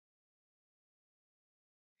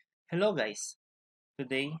Hello guys,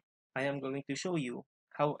 today I am going to show you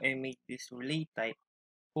how I made this relay type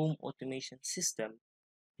home automation system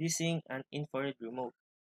using an infrared remote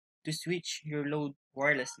to switch your load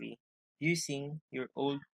wirelessly using your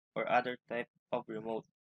old or other type of remote.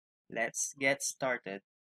 Let's get started.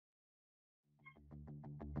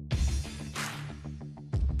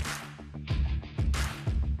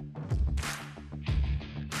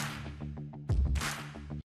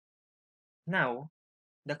 Now,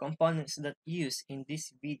 the components that used in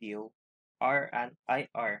this video are an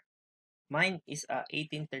IR. Mine is a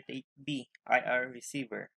 1838B IR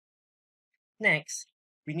receiver. Next,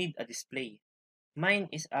 we need a display. Mine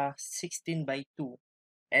is a 16 by 2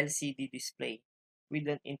 LCD display with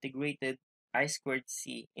an integrated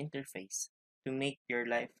I2C interface to make your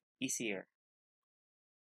life easier.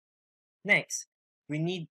 Next, we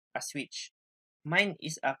need a switch. Mine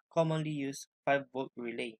is a commonly used 5-volt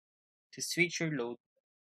relay to switch your load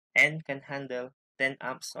and can handle 10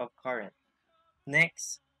 amps of current.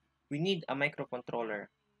 Next, we need a microcontroller.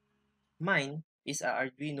 Mine is a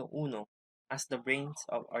Arduino Uno as the brains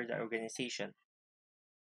of our organization.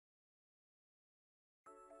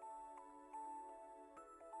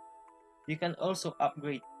 You can also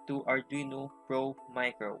upgrade to Arduino Pro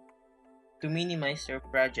Micro to minimize your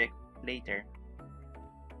project later.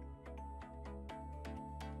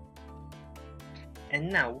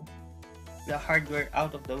 And now, the hardware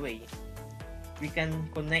out of the way, we can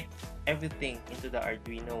connect everything into the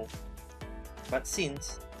Arduino. But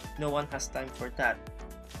since no one has time for that,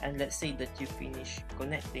 and let's say that you finish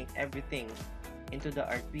connecting everything into the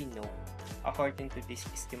Arduino according to this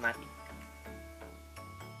schematic.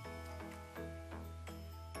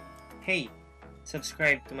 Hey,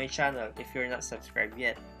 subscribe to my channel if you're not subscribed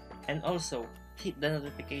yet, and also hit the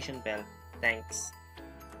notification bell. Thanks.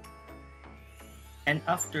 And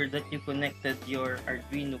after that you connected your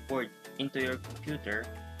Arduino board into your computer,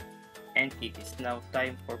 and it is now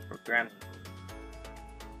time for programming.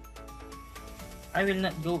 I will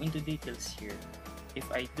not go into details here. If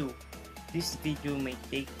I do, this video may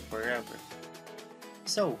take forever.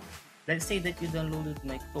 So, let's say that you downloaded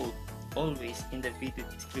my code always in the video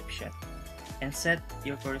description and set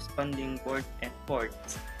your corresponding board and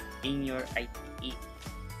ports in your IDE.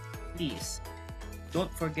 Please,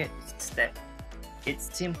 don't forget this step.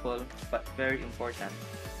 It's simple but very important.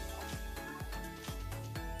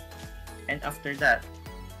 And after that,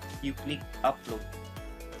 you click upload.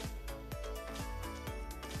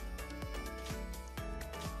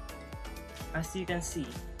 As you can see,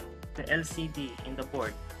 the LCD in the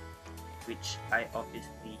board, which I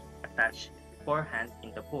obviously attached beforehand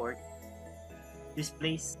in the board,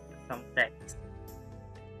 displays some text.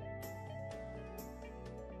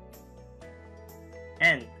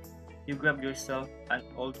 And you grab yourself an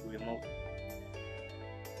old remote.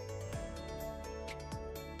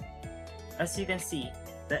 As you can see,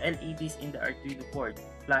 the LEDs in the Arduino board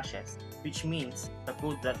flashes, which means the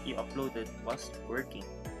code that you uploaded was working.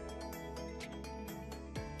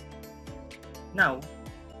 Now,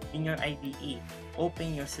 in your IDE,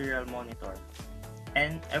 open your serial monitor,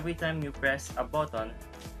 and every time you press a button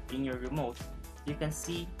in your remote, you can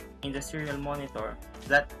see in the serial monitor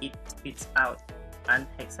that it spits out an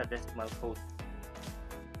hexadecimal code.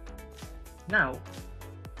 Now,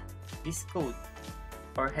 this code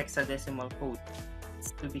or hexadecimal code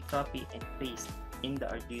is to be copied and pasted in the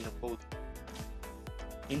Arduino code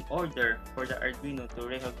in order for the Arduino to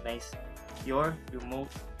recognize your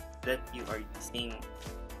remote that you are using.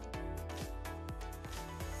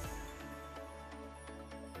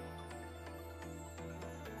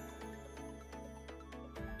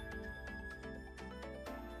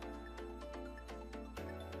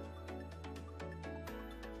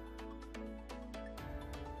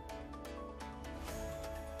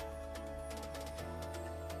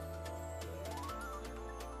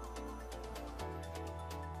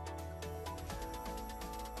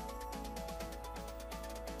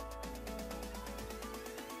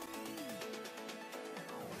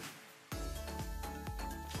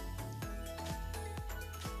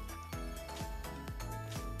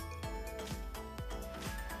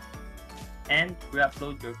 And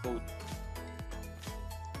re-upload your code.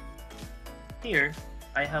 Here,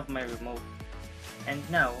 I have my remote. And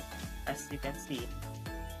now, as you can see,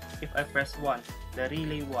 if I press 1, the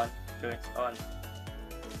relay 1 turns on.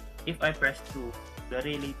 If I press 2, the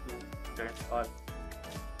relay 2 turns on.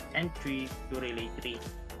 And 3 to relay 3.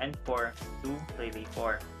 And 4 to relay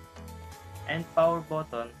 4. And power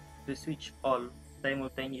button to switch all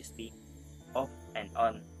simultaneously off and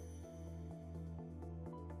on.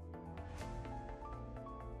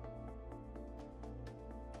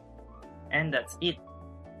 And that's it.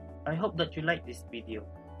 I hope that you like this video.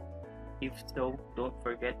 If so, don't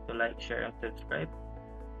forget to like, share, and subscribe.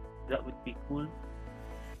 That would be cool.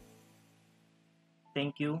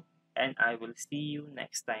 Thank you, and I will see you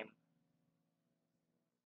next time.